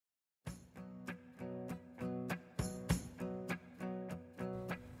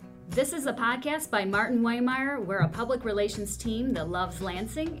This is a podcast by Martin Waymire. We're a public relations team that loves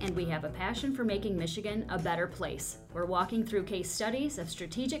Lansing, and we have a passion for making Michigan a better place. We're walking through case studies of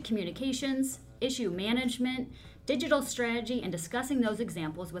strategic communications, issue management, digital strategy, and discussing those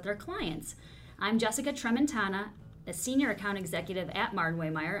examples with our clients. I'm Jessica Tremontana, a senior account executive at Martin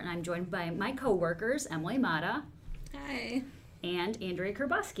Waymire, and I'm joined by my co-workers, Emily Mata. Hi. And Andrea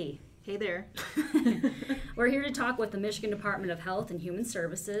Kerbuski. Hey there. We're here to talk with the Michigan Department of Health and Human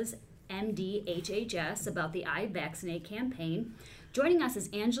Services, MDHHS, about the Vaccinate campaign. Joining us is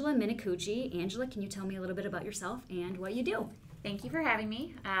Angela Minicucci. Angela, can you tell me a little bit about yourself and what you do? Thank you for having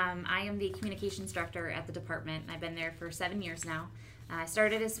me. I am the communications director at the department. I've been there for 7 years now. I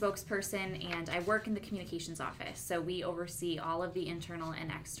started as spokesperson, and I work in the communications office. So we oversee all of the internal and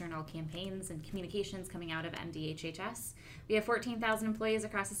external campaigns and communications coming out of MDHHS. We have 14,000 employees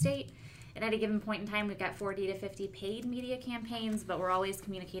across the state. And at a given point in time, we've got 40 to 50 paid media campaigns, but we're always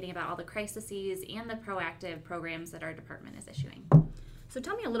communicating about all the crises and the proactive programs that our department is issuing. So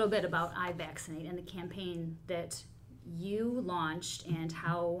tell me a little bit about Vaccinate and the campaign that you launched and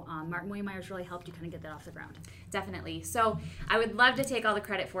how Martin Waymire's really helped you kind of get that off the ground. Definitely. So I would love to take all the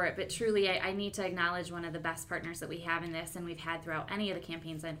credit for it, but truly I need to acknowledge one of the best partners that we have in this and we've had throughout any of the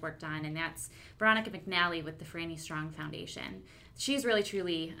campaigns I've worked on, and that's Veronica McNally with the Franny Strong Foundation. She's really,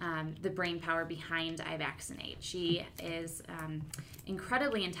 truly the brain power behind Vaccinate. She is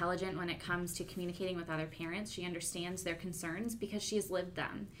incredibly intelligent when it comes to communicating with other parents. She understands their concerns because she's lived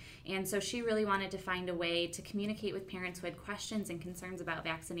them. And so she really wanted to find a way to communicate with parents who had questions and concerns about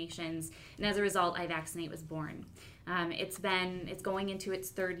vaccinations. And as a result, Vaccinate was born. It's going into its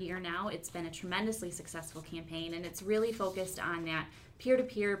third year now. It's been a tremendously successful campaign, and it's really focused on that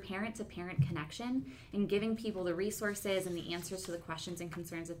peer-to-peer, parent-to-parent connection and giving people the resources and the answers to the questions and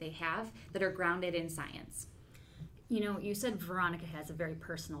concerns that they have that are grounded in science. You know, you said Veronica has a very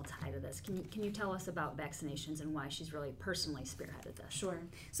personal tie to this. Can you tell us about vaccinations and why she's really personally spearheaded this? Sure.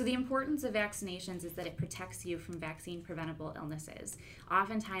 So the importance of vaccinations is that it protects you from vaccine-preventable illnesses,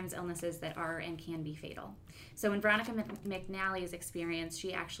 oftentimes illnesses that are and can be fatal. So in Veronica McNally's experience,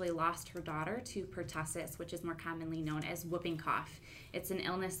 she actually lost her daughter to pertussis, which is more commonly known as whooping cough. It's an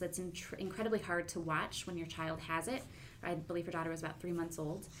illness that's incredibly hard to watch when your child has it. I believe her daughter was about 3 months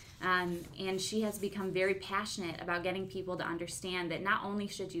old. And she has become very passionate about getting people to understand that not only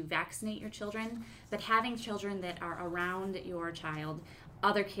should you vaccinate your children, but having children that are around your child,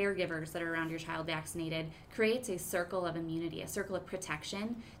 other caregivers that are around your child vaccinated, creates a circle of immunity, a circle of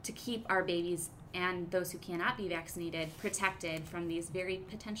protection to keep our babies and those who cannot be vaccinated protected from these very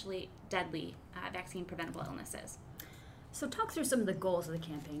potentially deadly vaccine-preventable illnesses. So talk through some of the goals of the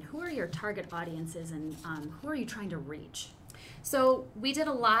campaign. Who are your target audiences and who are you trying to reach? So we did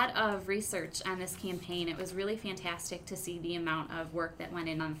a lot of research on this campaign. It was really fantastic to see the amount of work that went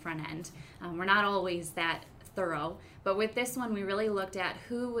in on the front end. We're not always that thorough, but with this one we really looked at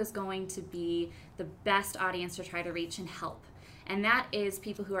who was going to be the best audience to try to reach and help. And that is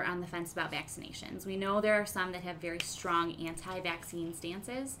people who are on the fence about vaccinations. We know there are some that have very strong anti-vaccine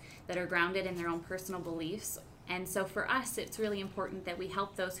stances that are grounded in their own personal beliefs. And so for us, it's really important that we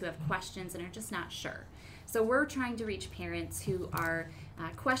help those who have questions and are just not sure. So we're trying to reach parents who are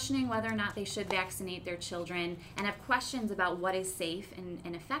questioning whether or not they should vaccinate their children and have questions about what is safe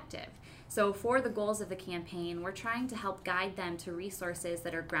and effective. So for the goals of the campaign, we're trying to help guide them to resources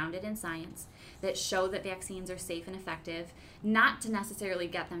that are grounded in science, that show that vaccines are safe and effective, not to necessarily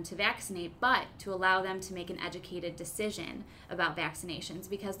get them to vaccinate, but to allow them to make an educated decision about vaccinations,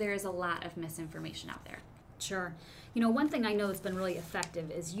 because there is a lot of misinformation out there. Sure. You know, one thing I know that's been really effective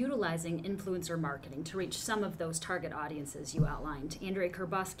is utilizing influencer marketing to reach some of those target audiences you outlined. Andrea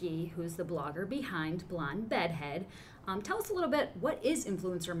Kerbuski, who's the blogger behind Blonde Bedhead, tell us a little bit, what is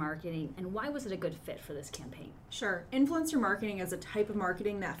influencer marketing and why was it a good fit for this campaign? Sure. Influencer marketing is a type of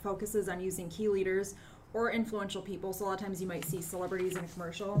marketing that focuses on using key leaders or influential people. So a lot of times you might see celebrities in a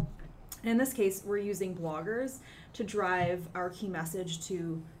commercial. And in this case, we're using bloggers to drive our key message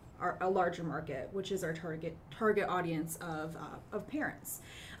to a larger market, which is our target audience of parents.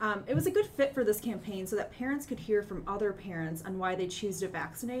 It was a good fit for this campaign so that parents could hear from other parents on why they choose to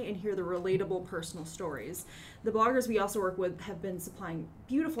vaccinate and hear the relatable personal stories. The bloggers we also work with have been supplying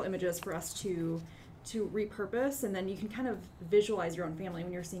beautiful images for us to repurpose, and then you can kind of visualize your own family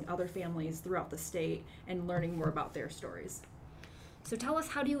when you're seeing other families throughout the state and learning more about their stories. So tell us,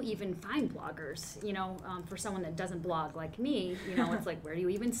 how do you even find bloggers? You know, for someone that doesn't blog like me, you know, it's like, where do you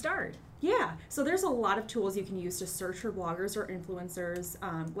even start? Yeah, so there's a lot of tools you can use to search for bloggers or influencers,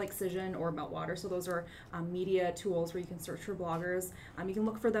 like Cision or Meltwater. So those are media tools where you can search for bloggers. You can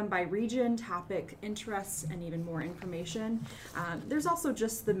look for them by region, topic, interests, and even more information. There's also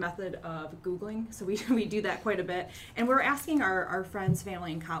just the method of Googling. So we do that quite a bit. And we're asking our friends,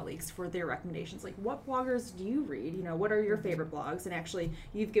 family, and colleagues for their recommendations. Like, what bloggers do you read? You know, what are your favorite blogs? And actually,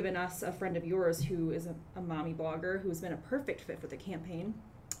 you've given us a friend of yours who is a mommy blogger who's been a perfect fit for the campaign.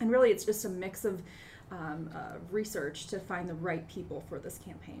 And really, it's just a mix of research to find the right people for this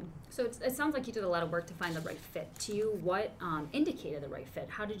campaign. So it sounds like you did a lot of work to find the right fit. To you, what indicated the right fit?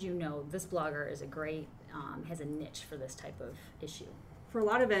 How did you know this blogger is a great, has a niche for this type of issue? For a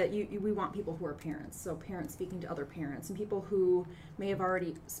lot of it, we want people who are parents, so parents speaking to other parents, and people who may have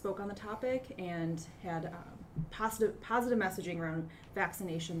already spoke on the topic and had positive messaging around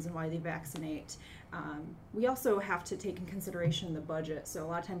vaccinations and why they vaccinate. We also have to take in consideration the budget. So a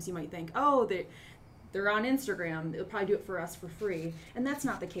lot of times you might think, oh, they're on Instagram, they'll probably do it for us for free. And that's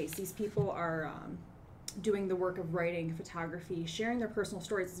not the case. These people are doing the work of writing, photography, sharing their personal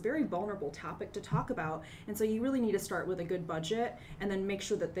stories. It's a very vulnerable topic to talk about. And so you really need to start with a good budget and then make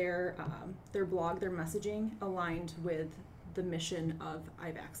sure that their blog, their messaging aligned with the mission of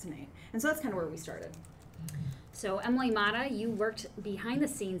I Vaccinate. And so that's kind of where we started. So Emily Mata, you worked behind the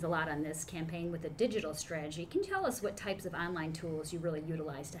scenes a lot on this campaign with a digital strategy. Can you tell us what types of online tools you really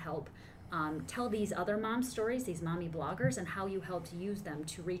utilize to help tell these other mom stories, these mommy bloggers, and how you helped use them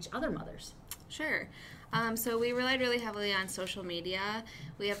to reach other mothers? Sure. So we relied really heavily on social media.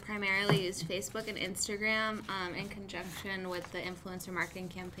 We have primarily used Facebook and Instagram in conjunction with the influencer marketing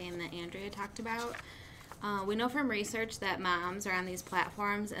campaign that Andrea talked about. We know from research that moms are on these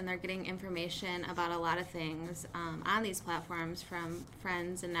platforms and they're getting information about a lot of things on these platforms from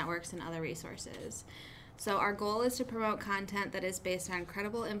friends and networks and other resources. So our goal is to promote content that is based on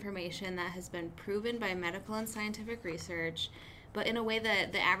credible information that has been proven by medical and scientific research, but in a way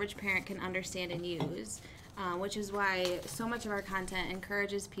that the average parent can understand and use, which is why so much of our content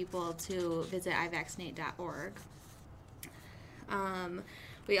encourages people to visit ivaccinate.org.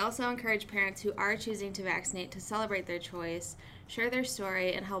 We also encourage parents who are choosing to vaccinate to celebrate their choice, share their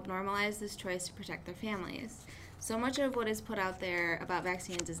story, and help normalize this choice to protect their families. So much of what is put out there about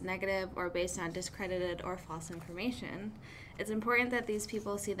vaccines is negative or based on discredited or false information. It's important that these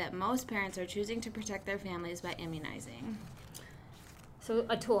people see that most parents are choosing to protect their families by immunizing. So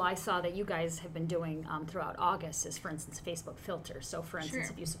a tool I saw that you guys have been doing throughout August is, for instance, Facebook filters. So for instance,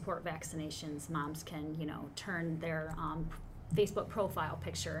 Sure. if you support vaccinations, moms can, turn their Facebook profile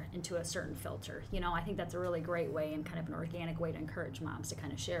picture into a certain filter. I think that's a really great way and kind of an organic way to encourage moms to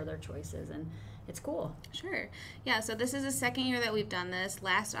kind of share their choices, and it's cool. Sure. Yeah, so this is the second year that we've done this.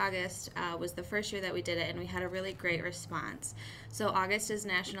 Last August was the first year that we did it, and we had a really great response. So August is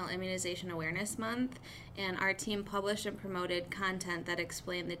National Immunization Awareness Month, and our team published and promoted content that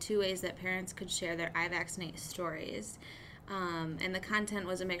explained the 2 ways that parents could share their I Vaccinate stories. And the content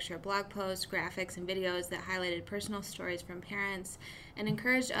was a mixture of blog posts, graphics, and videos that highlighted personal stories from parents and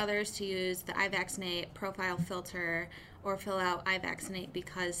encouraged others to use the I Vaccinate profile filter or fill out I Vaccinate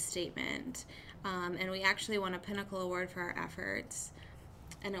because statement. And we actually won a Pinnacle Award for our efforts.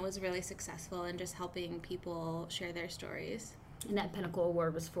 And it was really successful in just helping people share their stories. And that Pinnacle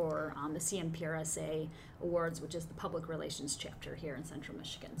Award was for the CMPRSA Awards, which is the public relations chapter here in Central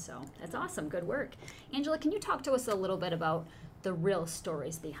Michigan. So that's awesome. Good work. Angela, can you talk to us a little bit about the real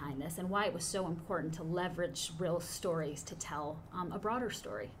stories behind this and why it was so important to leverage real stories to tell a broader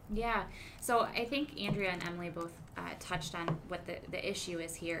story? Yeah, so I think Andrea and Emily both touched on what the issue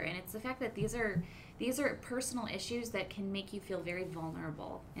is here, and it's the fact that these are personal issues that can make you feel very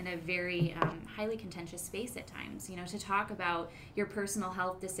vulnerable in a very highly contentious space at times. To talk about your personal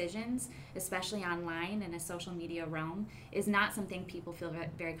health decisions, especially online in a social media realm, is not something people feel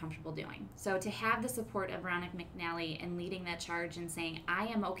very comfortable doing. So to have the support of Veronica McNally and leading that charge and saying, I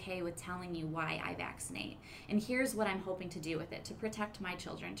am okay with telling you why I vaccinate, and here's what I'm hoping to do with it to protect my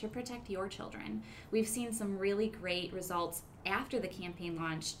children, to protect your children. We've seen some really great results after the campaign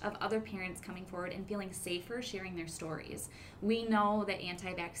launch of other parents coming forward and feeling safer sharing their stories. We know that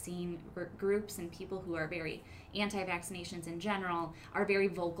anti-vaccine groups and people who are very anti-vaccinations in general are very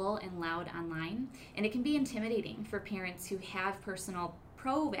vocal and loud online, and it can be intimidating for parents who have personal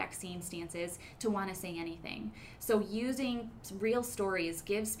pro-vaccine stances to want to say anything. So using real stories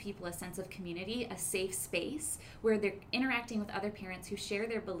gives people a sense of community, a safe space where they're interacting with other parents who share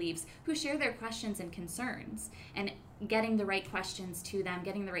their beliefs, who share their questions and concerns, and getting the right questions to them,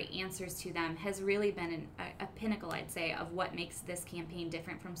 getting the right answers to them has really been a pinnacle, I'd say, of what makes this campaign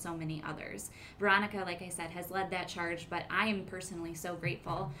different from so many others. Veronica, like I said, has led that charge, but I am personally so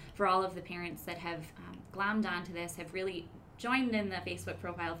grateful for all of the parents that have glommed onto this, have really joined in the Facebook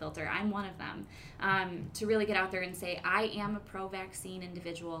profile filter. I'm one of them, to really get out there and say, I am a pro-vaccine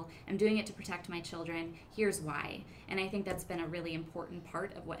individual. I'm doing it to protect my children. Here's why. And I think that's been a really important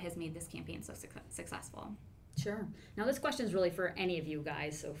part of what has made this campaign so successful. Sure. Now this question is really for any of you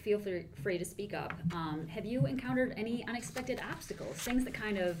guys, so feel free to speak up. Have you encountered any unexpected obstacles, things that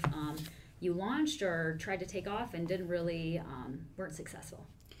kind of you launched or tried to take off and didn't really weren't successful?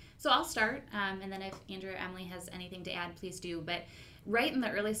 So I'll start, and then if Andrea or Emily has anything to add, please do. But right in the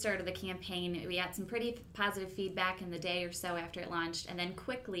early start of the campaign, we had some pretty positive feedback in the day or so after it launched, and then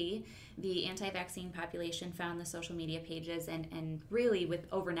quickly the anti-vaccine population found the social media pages and really with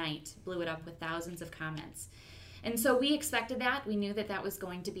overnight blew it up with thousands of comments. And so we expected that. We knew that that was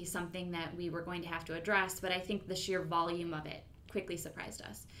going to be something that we were going to have to address, but I think the sheer volume of it quickly surprised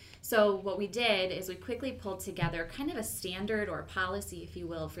us. So what we did is we quickly pulled together kind of a standard or policy, if you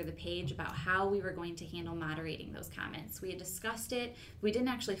will, for the page about how we were going to handle moderating those comments. We had discussed it. We didn't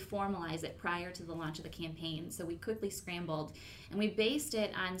actually formalize it prior to the launch of the campaign, so we quickly scrambled. And we based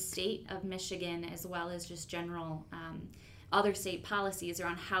it on state of Michigan as well as just general other state policies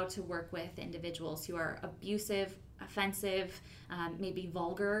around how to work with individuals who are abusive, offensive, maybe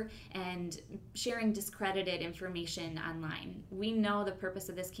vulgar, and sharing discredited information online. We know the purpose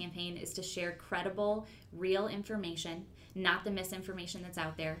of this campaign is to share credible, real information, not the misinformation that's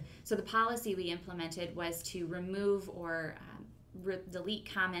out there. So the policy we implemented was to remove or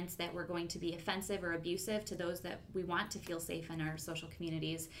delete comments that were going to be offensive or abusive to those that we want to feel safe in our social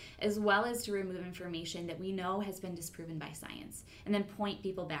communities, as well as to remove information that we know has been disproven by science, and then point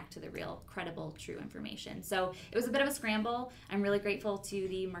people back to the real, credible, true information. So it was a bit of a scramble. I'm really grateful to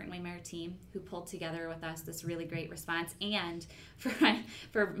the Martin Waymire team who pulled together with us this really great response, and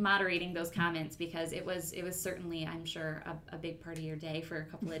for moderating those comments, because it was certainly, I'm sure, a big part of your day for a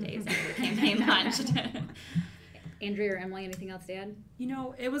couple of days after the campaign launched. Andrea or Emily, anything else to add? You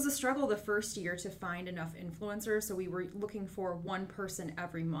know, it was a struggle the first year to find enough influencers, so we were looking for one person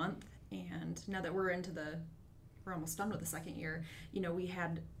every month, and now that we're almost done with the second year, you know, we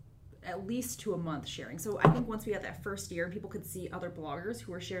had at least 2 a month sharing. So I think once we had that first year, people could see other bloggers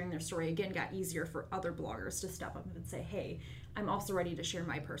who were sharing their story. Again, got easier for other bloggers to step up and say, hey, I'm also ready to share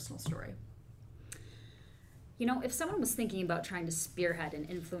my personal story. You know, if someone was thinking about trying to spearhead an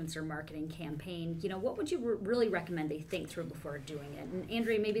influencer marketing campaign, you know, what would you really recommend they think through before doing it? And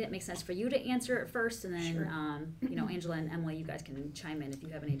Andrea, maybe that makes sense for you to answer it first, and then, sure. You know, Angela and Emily, you guys can chime in if you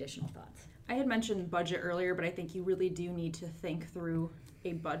have any additional thoughts. I had mentioned budget earlier, but I think you really do need to think through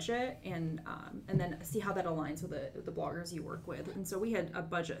a budget and then see how that aligns with the bloggers you work with. And so we had a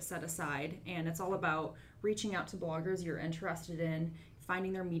budget set aside, and it's all about reaching out to bloggers you're interested in,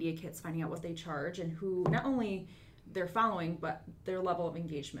 finding their media kits, finding out what they charge, and who not only they're following, but their level of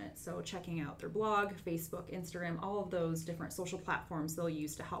engagement. So checking out their blog, Facebook, Instagram, all of those different social platforms they'll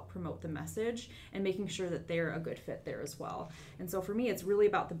use to help promote the message, and making sure that they're a good fit there as well. And so for me, it's really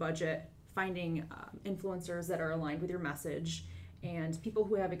about the budget, finding influencers that are aligned with your message, and people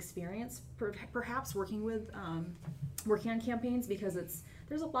who have experience perhaps working on campaigns, because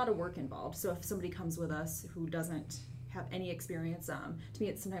there's a lot of work involved. So if somebody comes with us who doesn't have any experience, to me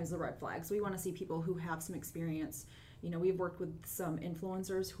it's sometimes the red flag. So we want to see people who have some experience. You know, we've worked with some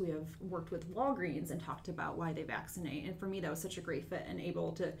influencers who have worked with Walgreens and talked about why they vaccinate, and for me that was such a great fit, and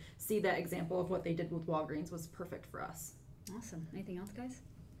able to see that example of what they did with Walgreens was perfect for us. Awesome. Anything else, guys?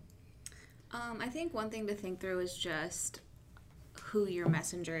 I think one thing to think through is just who your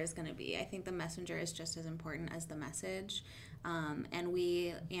messenger is going to be. I think the messenger is just as important as the message. And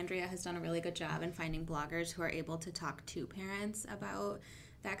Andrea has done a really good job in finding bloggers who are able to talk to parents about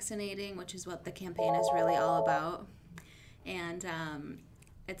vaccinating, which is what the campaign is really all about. And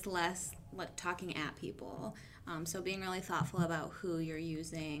it's less like talking at people. So being really thoughtful about who you're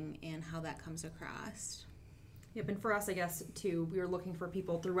using and how that comes across. Yep, and for us, I guess, too, we were looking for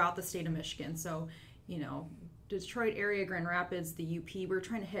people throughout the state of Michigan. So, you know, Detroit area, Grand Rapids, the UP, we were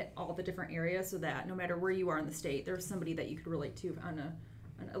trying to hit all the different areas so that no matter where you are in the state, there's somebody that you could relate to on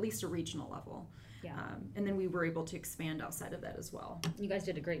at least a regional level. Yeah. And then we were able to expand outside of that as well. You guys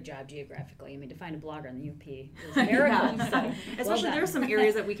did a great job geographically. I mean, to find a blogger in the UP is a miracle. Yeah. So, especially there's some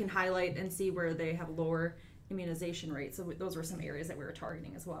areas that we can highlight and see where they have lower immunization rate. So those were some areas that we were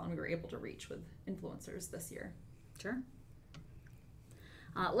targeting as well, and we were able to reach with influencers this year. Sure.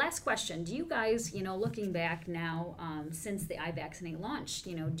 Last question. Do you guys, looking back now since the iVaccinate launched,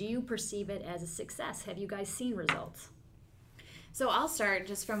 do you perceive it as a success? Have you guys seen results? So I'll start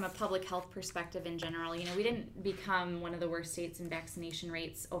just from a public health perspective in general. We didn't become one of the worst states in vaccination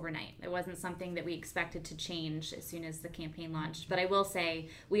rates overnight. It wasn't something that we expected to change as soon as the campaign launched. But I will say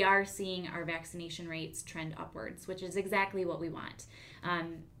we are seeing our vaccination rates trend upwards, which is exactly what we want.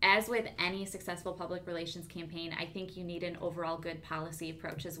 As with any successful public relations campaign, I think you need an overall good policy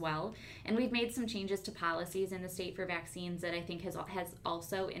approach as well. And we've made some changes to policies in the state for vaccines that I think has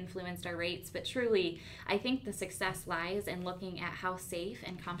also influenced our rates. But truly, I think the success lies in looking at how safe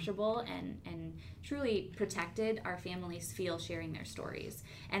and comfortable and truly protected our families feel sharing their stories.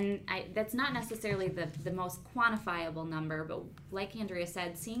 And that's not necessarily the most quantifiable number, but like Andrea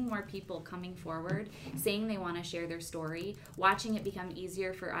said, seeing more people coming forward, saying they want to share their story, watching it become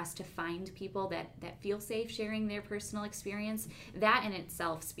easier for us to find people that feel safe sharing their personal experience, that in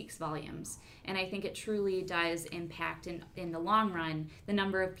itself speaks volumes. And I think it truly does impact in the long run the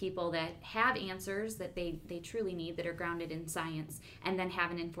number of people that have answers that they truly need, that are grounded in science, and then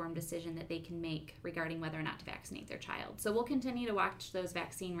have an informed decision that they can make regarding whether or not to vaccinate their child. So we'll continue to watch those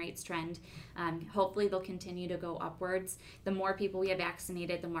vaccine rates trend. Hopefully they'll continue to go upwards. The more people we have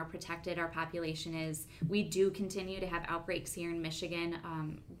vaccinated, the more protected our population is. We do continue to have outbreaks here in Michigan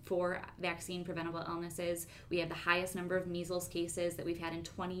for vaccine preventable illnesses. We have the highest number of measles cases that we've had in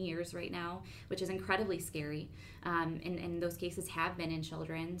 20 years right now, which is incredibly scary. And those cases have been in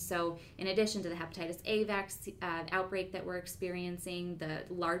children. So in addition to the hepatitis A outbreak that we're experiencing, the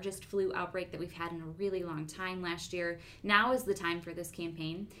largest flu outbreak that we've had in a really long time last year, now is the time for this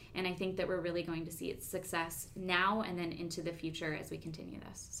campaign. And I think that we're really going to see its success now and then into the future as we continue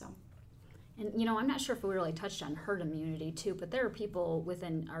this. So. And, I'm not sure if we really touched on herd immunity too, but there are people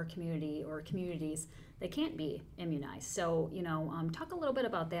within our community or communities that can't be immunized. So, talk a little bit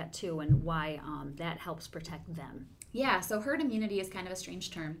about that too and why that helps protect them. Yeah, so herd immunity is kind of a strange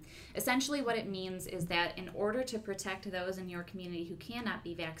term. Essentially what it means is that in order to protect those in your community who cannot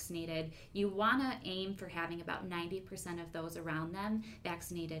be vaccinated, you want to aim for having about 90% of those around them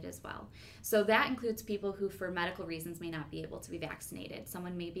vaccinated as well. So that includes people who for medical reasons may not be able to be vaccinated.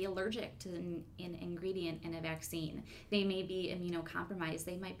 Someone may be allergic to an ingredient in a vaccine. They may be immunocompromised.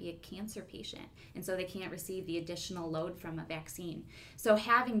 They might be a cancer patient, and so they can't receive the additional load from a vaccine. So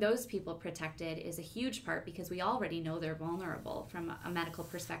having those people protected is a huge part because we already know they're vulnerable from a medical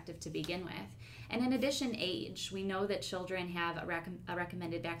perspective to begin with. And in addition, age. We know that children have a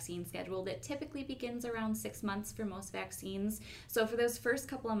recommended vaccine schedule that typically begins around 6 months for most vaccines. So for those first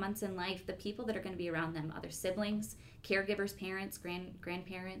couple of months in life, the people that are going to be around them, other siblings, caregivers, parents,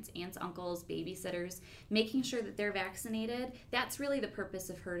 grandparents, aunts, uncles, babysitters, making sure that they're vaccinated, that's really the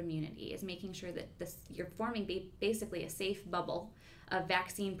purpose of herd immunity, is making sure that you're forming basically a safe bubble of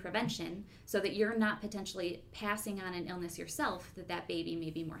vaccine prevention so that you're not potentially passing on an illness yourself that baby may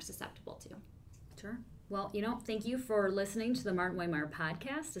be more susceptible to. Sure. Well, thank you for listening to the Martin Waymire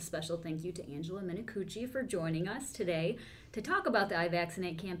podcast. A special thank you to Angela Minicucci for joining us today to talk about the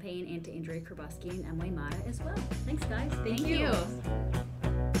iVaccinate campaign, and to Andrea Krabuski and Emily Mata as well. Thanks, guys. Thank you.